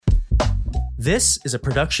This is a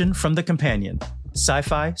production from The Companion,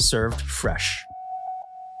 sci-fi served fresh.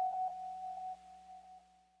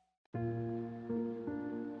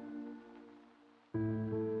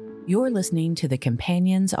 You're listening to The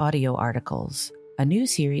Companion's audio articles, a new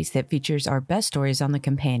series that features our best stories on The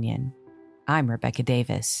Companion. I'm Rebecca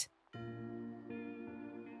Davis.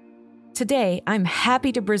 Today, I'm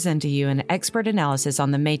happy to present to you an expert analysis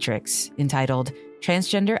on The Matrix entitled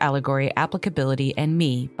Transgender, Allegory, Applicability, and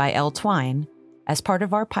Me by L. Twine as part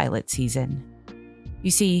of our pilot season.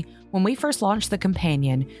 You see, when we first launched The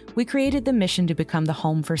Companion, we created the mission to become the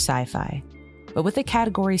home for sci-fi. But with a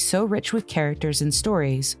category so rich with characters and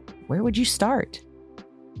stories, where would you start?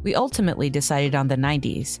 We ultimately decided on the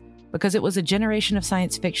 90s because it was a generation of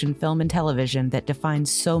science fiction film and television that defined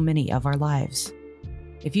so many of our lives.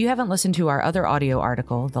 If you haven't listened to our other audio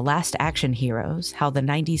article, The Last Action Heroes, How the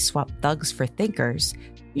 90s Swapped Thugs for Thinkers,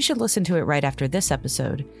 you should listen to it right after this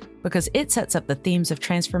episode because it sets up the themes of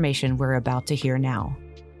transformation we're about to hear now.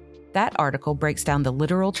 That article breaks down the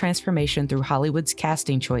literal transformation through Hollywood's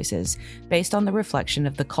casting choices based on the reflection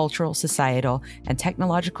of the cultural, societal, and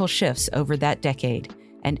technological shifts over that decade,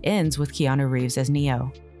 and ends with Keanu Reeves as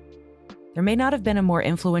Neo. There may not have been a more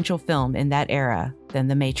influential film in that era than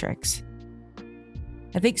The Matrix.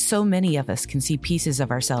 I think so many of us can see pieces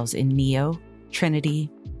of ourselves in Neo,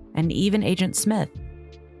 Trinity, and even Agent Smith.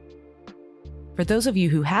 For those of you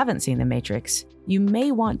who haven't seen The Matrix, you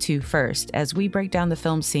may want to first as we break down the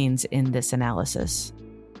film scenes in this analysis.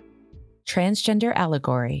 Transgender,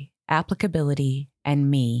 Allegory, Applicability,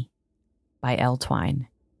 and Me by L. Twine.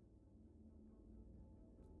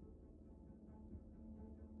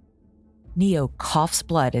 Neo coughs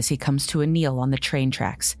blood as he comes to a kneel on the train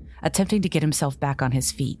tracks, attempting to get himself back on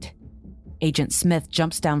his feet. Agent Smith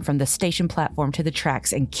jumps down from the station platform to the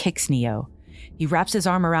tracks and kicks Neo. He wraps his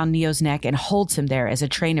arm around Neo's neck and holds him there as a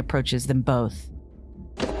train approaches them both.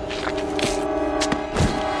 You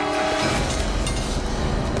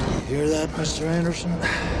hear that, Mr. Anderson?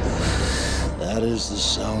 That is the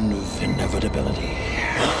sound of inevitability.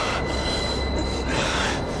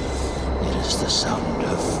 It is the sound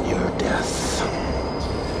of your death.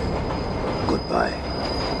 Goodbye,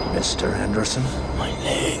 Mr. Anderson. My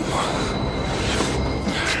name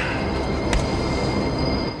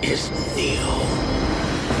is Neo.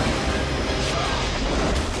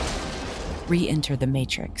 Re-enter The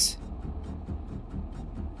Matrix.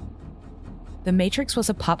 The Matrix was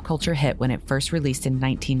a pop culture hit when it first released in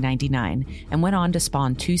 1999 and went on to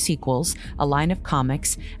spawn 2 sequels, a line of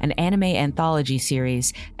comics, an anime anthology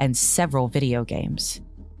series, and several video games.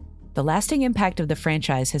 The lasting impact of the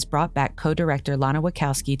franchise has brought back co-director Lana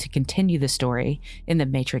Wachowski to continue the story in The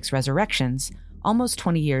Matrix Resurrections, almost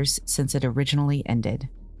 20 years since it originally ended.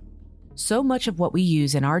 So much of what we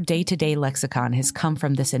use in our day-to-day lexicon has come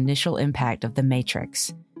from this initial impact of The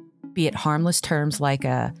Matrix, be it harmless terms like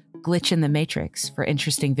a glitch in the Matrix for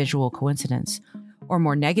interesting visual coincidence, or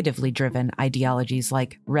more negatively driven ideologies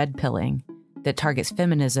like red pilling that targets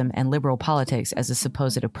feminism and liberal politics as a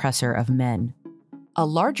supposed oppressor of men. A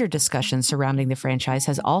larger discussion surrounding the franchise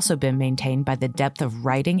has also been maintained by the depth of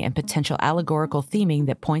writing and potential allegorical theming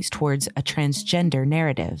that points towards a transgender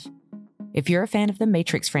narrative. If you're a fan of the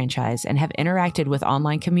Matrix franchise and have interacted with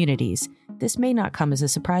online communities, this may not come as a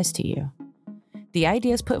surprise to you. The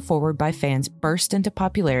ideas put forward by fans burst into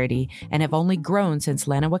popularity and have only grown since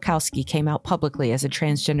Lana Wachowski came out publicly as a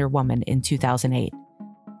transgender woman in 2008.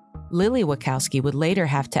 Lily Wachowski would later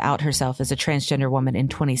have to out herself as a transgender woman in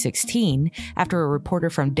 2016 after a reporter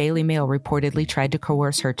from Daily Mail reportedly tried to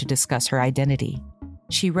coerce her to discuss her identity.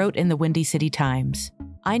 She wrote in the Windy City Times,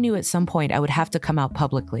 "I knew at some point I would have to come out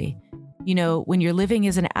publicly. You know, when you're living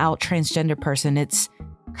as an out transgender person, it's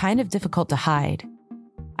kind of difficult to hide.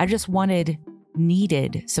 I just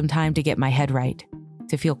needed some time to get my head right,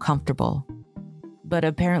 to feel comfortable. But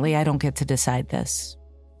apparently I don't get to decide this."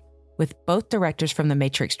 With both directors from the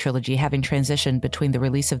Matrix trilogy having transitioned between the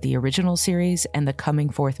release of the original series and the coming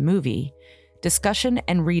forth movie, discussion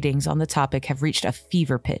and readings on the topic have reached a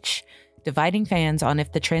fever pitch, dividing fans on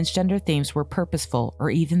if the transgender themes were purposeful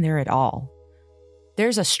or even there at all.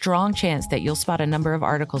 There's a strong chance that you'll spot a number of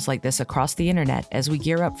articles like this across the internet as we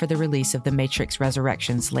gear up for the release of The Matrix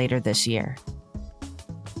Resurrections later this year.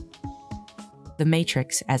 The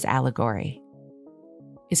Matrix as Allegory.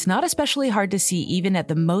 It's not especially hard to see even at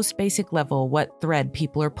the most basic level what thread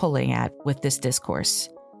people are pulling at with this discourse.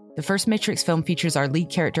 The first Matrix film features our lead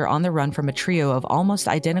character on the run from a trio of almost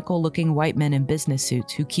identical-looking white men in business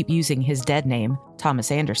suits who keep using his dead name, Thomas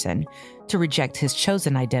Anderson, to reject his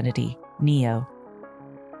chosen identity, Neo.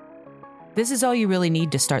 This is all you really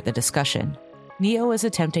need to start the discussion. Neo is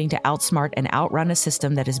attempting to outsmart and outrun a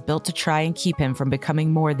system that is built to try and keep him from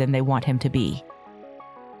becoming more than they want him to be.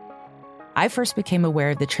 I first became aware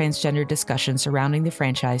of the transgender discussion surrounding the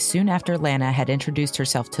franchise soon after Lana had introduced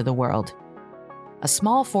herself to the world. A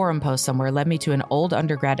small forum post somewhere led me to an old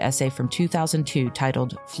undergrad essay from 2002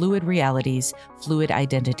 titled Fluid Realities, Fluid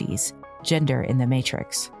Identities, Gender in the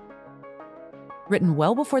Matrix. Written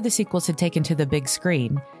well before the sequels had taken to the big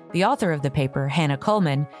screen, the author of the paper, Hannah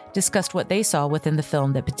Coleman, discussed what they saw within the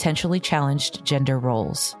film that potentially challenged gender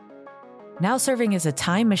roles. Now serving as a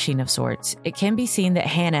time machine of sorts, it can be seen that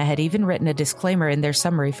Hannah had even written a disclaimer in their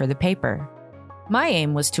summary for the paper. My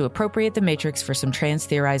aim was to appropriate the Matrix for some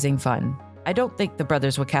trans-theorizing fun. I don't think the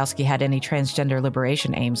brothers Wachowski had any transgender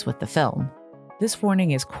liberation aims with the film. This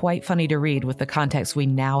warning is quite funny to read with the context we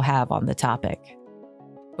now have on the topic.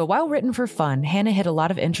 But while written for fun, Hannah hit a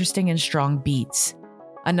lot of interesting and strong beats.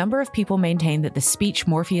 A number of people maintain that the speech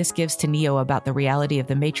Morpheus gives to Neo about the reality of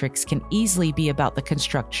the Matrix can easily be about the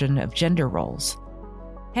construction of gender roles.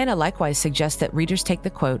 Hannah likewise suggests that readers take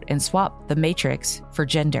the quote and swap the Matrix for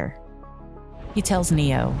gender. He tells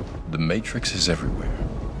Neo, "The Matrix is everywhere.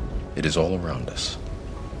 It is all around us.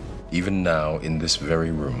 Even now, in this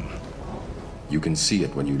very room. You can see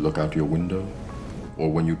it when you look out your window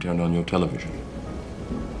or when you turn on your television.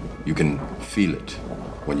 You can feel it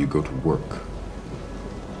when you go to work,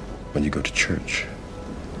 when you go to church,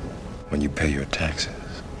 when you pay your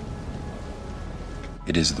taxes.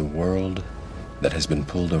 It is the world that has been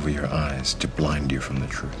pulled over your eyes to blind you from the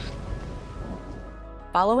truth."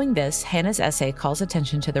 Following this, Hannah's essay calls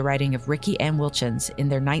attention to the writing of Ricky Ann Wilchins in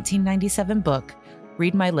their 1997 book,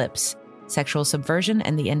 Read My Lips, Sexual Subversion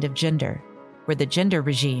and the End of Gender, where the gender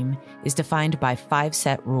regime is defined by 5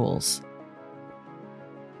 set rules.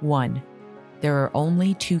 1. There are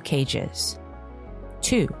only 2 cages.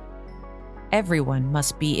 2. Everyone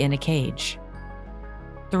must be in a cage.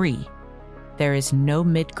 3. There is no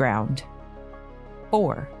mid-ground.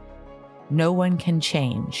 4. No one can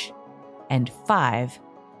change. And 5.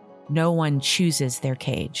 No one chooses their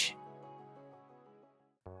cage.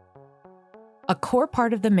 A core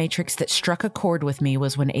part of the Matrix that struck a chord with me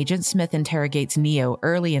was when Agent Smith interrogates Neo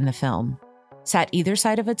early in the film. Sat either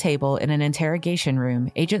side of a table in an interrogation room,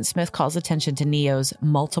 Agent Smith calls attention to Neo's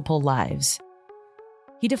multiple lives.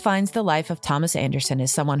 He defines the life of Thomas Anderson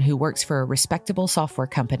as someone who works for a respectable software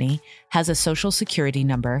company, has a social security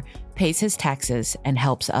number, pays his taxes, and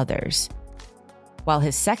helps others. While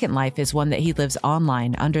his second life is one that he lives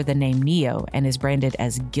online under the name Neo and is branded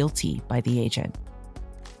as guilty by the agent.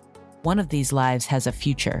 One of these lives has a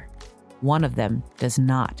future. One of them does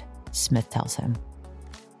not, Smith tells him.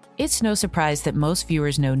 It's no surprise that most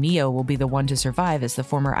viewers know Neo will be the one to survive as the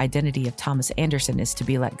former identity of Thomas Anderson is to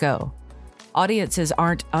be let go. Audiences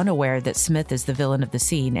aren't unaware that Smith is the villain of the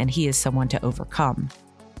scene and he is someone to overcome.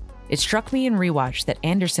 It struck me in rewatch that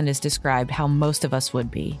Anderson is described how most of us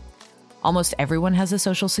would be. Almost everyone has a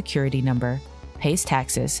social security number, pays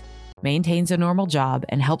taxes, maintains a normal job,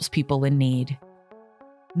 and helps people in need.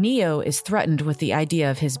 Neo is threatened with the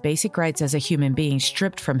idea of his basic rights as a human being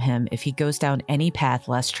stripped from him if he goes down any path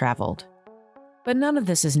less traveled. But none of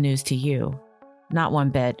this is news to you. Not one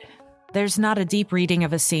bit. There's not a deep reading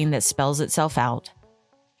of a scene that spells itself out.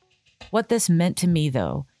 What this meant to me,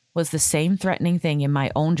 though, was the same threatening thing in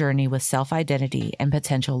my own journey with self-identity and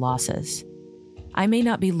potential losses. I may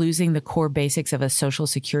not be losing the core basics of a social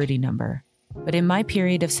security number, but in my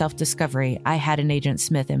period of self-discovery, I had an Agent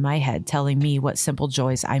Smith in my head telling me what simple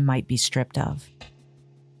joys I might be stripped of.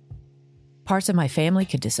 Parts of my family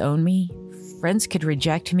could disown me, friends could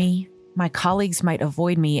reject me, my colleagues might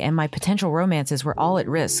avoid me, and my potential romances were all at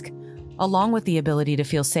risk, along with the ability to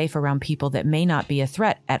feel safe around people that may not be a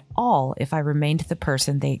threat at all if I remained the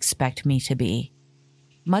person they expect me to be.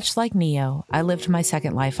 Much like Neo, I lived my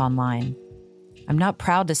second life online. I'm not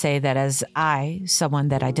proud to say that as I, someone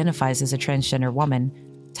that identifies as a transgender woman,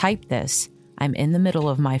 type this, I'm in the middle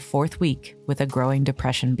of my 4th week with a growing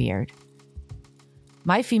depression beard.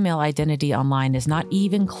 My female identity online is not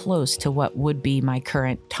even close to what would be my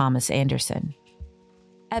current Thomas Anderson.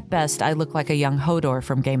 At best, I look like a young Hodor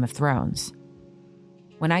from Game of Thrones.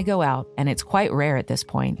 When I go out, and it's quite rare at this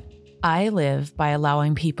point, I live by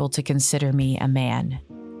allowing people to consider me a man.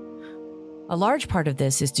 A large part of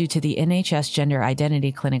this is due to the NHS Gender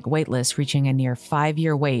Identity Clinic waitlist reaching a near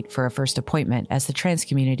 5-year wait for a first appointment as the trans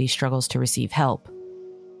community struggles to receive help.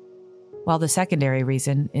 While the secondary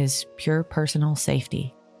reason is pure personal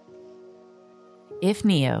safety. If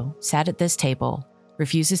Neo, sat at this table,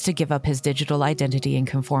 refuses to give up his digital identity and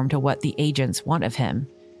conform to what the agents want of him,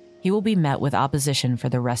 he will be met with opposition for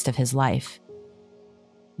the rest of his life.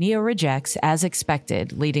 Neo rejects as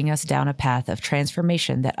expected, leading us down a path of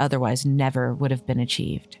transformation that otherwise never would have been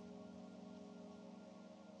achieved.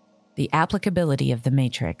 The applicability of the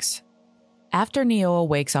Matrix. After Neo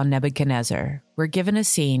awakes on Nebuchadnezzar, we're given a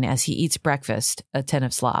scene as he eats breakfast, a tin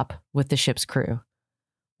of slop, with the ship's crew.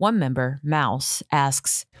 One member, Mouse,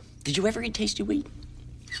 asks, "Did you ever eat tasty wheat?"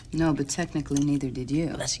 No, but technically neither did you.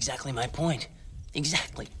 Well, that's exactly my point.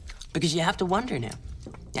 Exactly. Because you have to wonder now.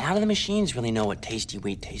 How do the machines really know what tasty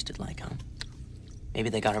wheat tasted like, huh? Maybe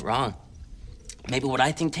they got it wrong. Maybe what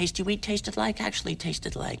I think tasty wheat tasted like actually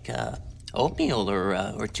tasted like oatmeal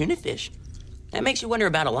or tuna fish. That makes you wonder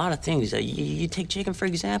about a lot of things. You take chicken, for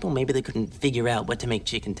example. Maybe they couldn't figure out what to make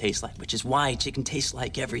chicken taste like, which is why chicken tastes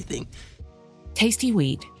like everything. Tasty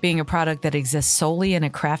wheat, being a product that exists solely in a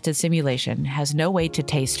crafted simulation, has no way to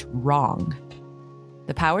taste wrong.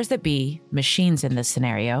 The powers that be, machines in this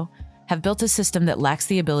scenario, have built a system that lacks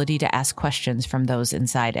the ability to ask questions from those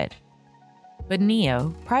inside it. But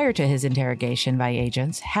Neo, prior to his interrogation by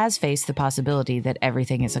agents, has faced the possibility that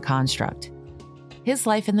everything is a construct. His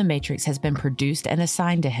life in the Matrix has been produced and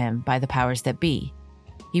assigned to him by the powers that be.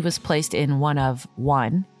 He was placed in one of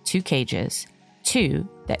 1, 2 cages, 2,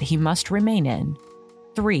 that he must remain in,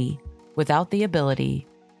 3, without the ability,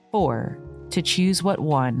 4, to choose what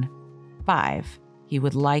one, 5, he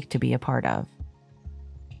would like to be a part of.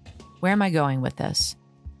 Where am I going with this?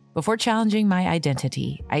 Before challenging my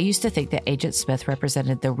identity, I used to think that Agent Smith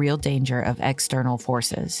represented the real danger of external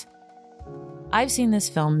forces. I've seen this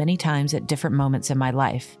film many times at different moments in my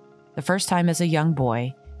life. The first time as a young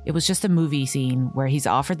boy, it was just a movie scene where he's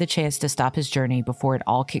offered the chance to stop his journey before it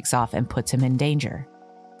all kicks off and puts him in danger.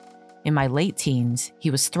 In my late teens, he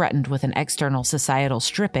was threatened with an external societal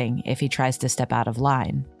stripping if he tries to step out of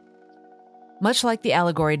line. Much like the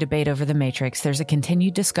Allegory debate over the Matrix, there's a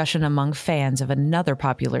continued discussion among fans of another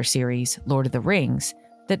popular series, Lord of the Rings,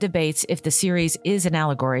 that debates if the series is an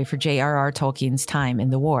allegory for J.R.R. Tolkien's time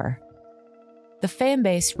in the war. The fan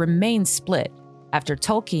base remains split after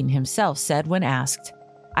Tolkien himself said when asked,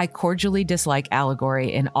 "I cordially dislike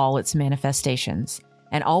Allegory in all its manifestations,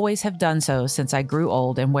 and always have done so since I grew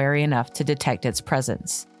old and wary enough to detect its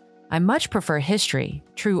presence. I much prefer history,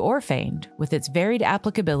 true or feigned, with its varied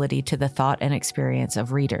applicability to the thought and experience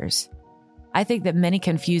of readers. I think that many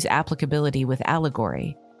confuse applicability with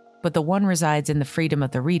allegory, but the one resides in the freedom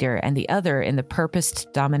of the reader and the other in the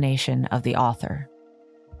purposed domination of the author."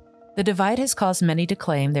 The divide has caused many to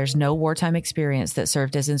claim there's no wartime experience that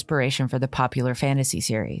served as inspiration for the popular fantasy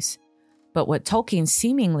series. But what Tolkien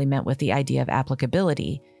seemingly meant with the idea of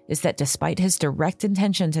applicability is that despite his direct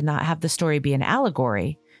intention to not have the story be an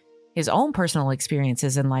allegory, his own personal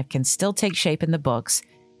experiences in life can still take shape in the books,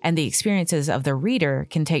 and the experiences of the reader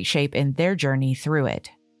can take shape in their journey through it.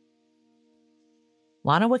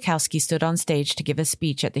 Lana Wachowski stood on stage to give a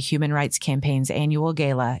speech at the Human Rights Campaign's annual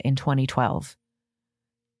gala in 2012.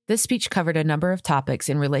 This speech covered a number of topics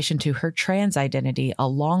in relation to her trans identity,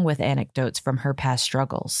 along with anecdotes from her past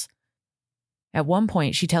struggles. At one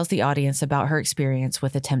point, she tells the audience about her experience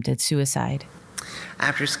with attempted suicide.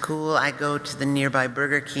 After school, I go to the nearby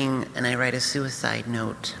Burger King and I write a suicide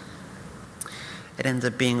note. It ends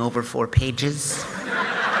up being over 4 pages.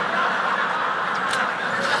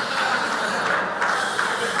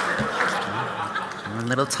 I'm a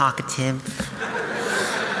little talkative.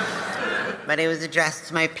 But it was addressed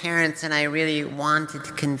to my parents, and I really wanted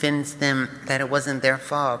to convince them that it wasn't their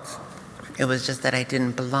fault. It was just that I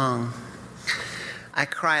didn't belong. I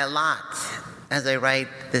cry a lot as I write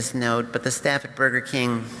this note, but the staff at Burger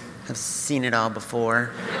King have seen it all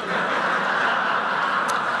before.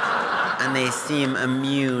 And they seem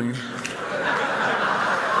immune.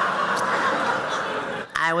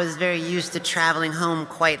 I was very used to traveling home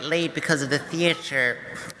quite late because of the theater.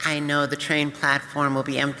 I know the train platform will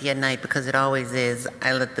be empty at night because it always is.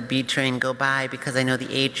 I let the B train go by because I know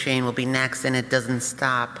the A train will be next and it doesn't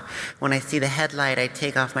stop. When I see the headlight, I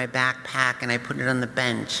take off my backpack and I put it on the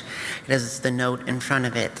bench. It has the note in front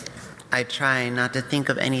of it. I try not to think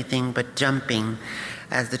of anything but jumping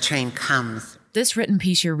as the train comes. This written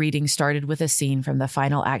piece you're reading started with a scene from the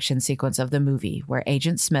final action sequence of the movie where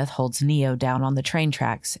Agent Smith holds Neo down on the train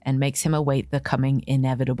tracks and makes him await the coming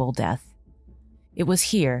inevitable death. It was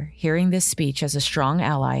here, hearing this speech as a strong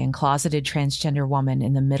ally and closeted transgender woman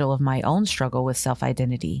in the middle of my own struggle with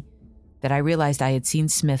self-identity, that I realized I had seen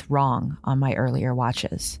Smith wrong on my earlier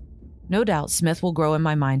watches. No doubt Smith will grow in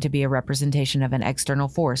my mind to be a representation of an external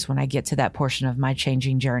force when I get to that portion of my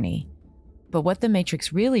changing journey. But what The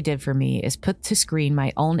Matrix really did for me is put to screen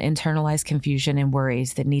my own internalized confusion and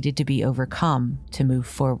worries that needed to be overcome to move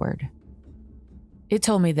forward. It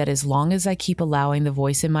told me that as long as I keep allowing the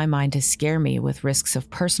voice in my mind to scare me with risks of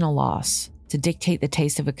personal loss, to dictate the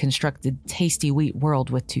taste of a constructed tasty wheat world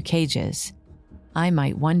with 2 cages, I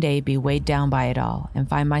might one day be weighed down by it all and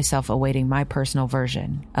find myself awaiting my personal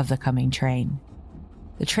version of the coming train.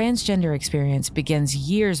 The transgender experience begins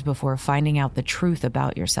years before finding out the truth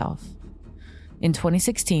about yourself. In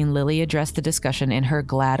 2016, Lily addressed the discussion in her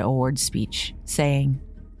GLAAD Awards speech, saying,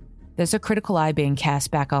 "There's a critical eye being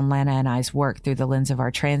cast back on Lana and I's work through the lens of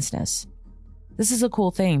our transness. This is a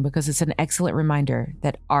cool thing because it's an excellent reminder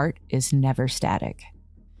that art is never static."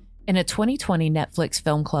 In a 2020 Netflix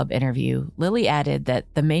Film Club interview, Lily added that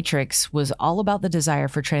The Matrix was all about the desire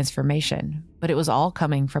for transformation, but it was all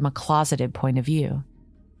coming from a closeted point of view.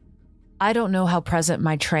 "I don't know how present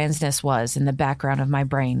my transness was in the background of my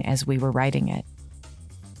brain as we were writing it."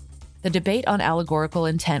 The debate on allegorical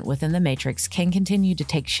intent within The Matrix can continue to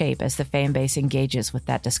take shape as the fanbase engages with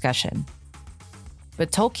that discussion.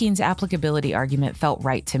 But Tolkien's applicability argument felt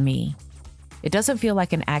right to me. It doesn't feel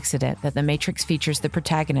like an accident that The Matrix features the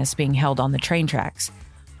protagonist being held on the train tracks,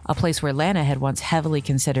 a place where Lana had once heavily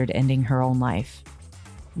considered ending her own life.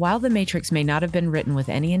 While The Matrix may not have been written with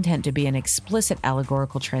any intent to be an explicit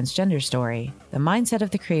allegorical transgender story, the mindset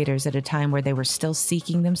of the creators at a time where they were still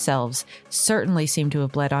seeking themselves certainly seemed to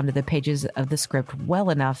have bled onto the pages of the script well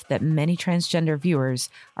enough that many transgender viewers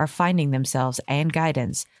are finding themselves and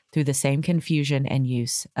guidance through the same confusion and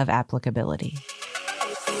use of applicability.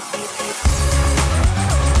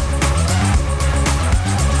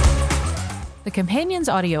 The Companions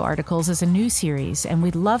Audio Articles is a new series, and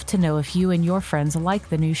we'd love to know if you and your friends like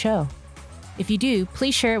the new show. If you do,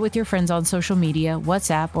 please share it with your friends on social media,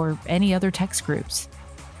 WhatsApp, or any other text groups.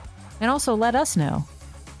 And also let us know.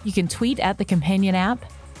 You can tweet at the Companion app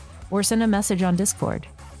or send a message on Discord.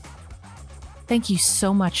 Thank you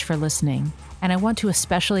so much for listening, and I want to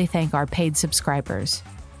especially thank our paid subscribers.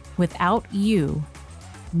 Without you,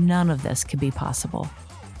 none of this could be possible.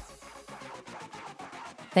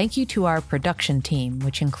 Thank you to our production team,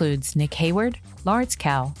 which includes Nick Hayward, Lawrence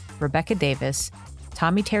Cowell, Rebecca Davis,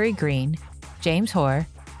 Tommy Terry Green, James Hoare,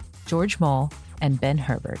 George Mole, and Ben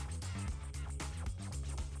Herbert.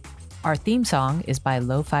 Our theme song is by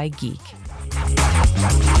Lo-Fi Geek.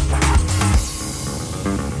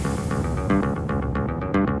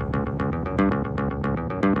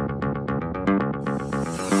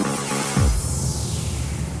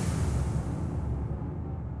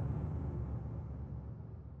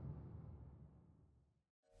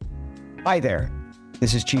 Hi there.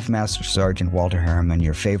 This is Chief Master Sergeant Walter Harriman,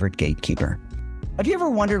 your favorite gatekeeper. Have you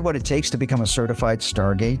ever wondered what it takes to become a certified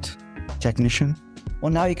Stargate technician?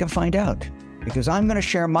 Well, now you can find out, because I'm going to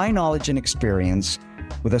share my knowledge and experience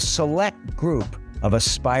with a select group of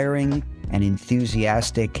aspiring and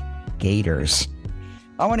enthusiastic gators.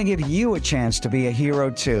 I want to give you a chance to be a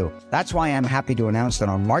hero too. That's why I'm happy to announce that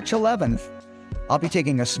on March 11th, I'll be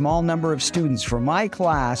taking a small number of students for my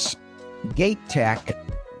class, Gate Tech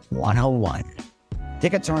 101.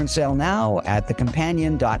 Tickets are on sale now at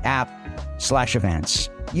thecompanion.app/events.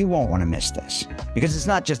 You won't want to miss this, because it's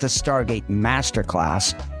not just a Stargate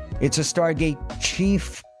Masterclass, it's a Stargate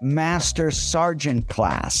Chief Master Sergeant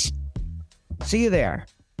class. See you there.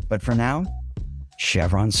 But for now,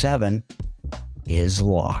 Chevron 7 is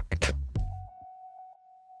locked.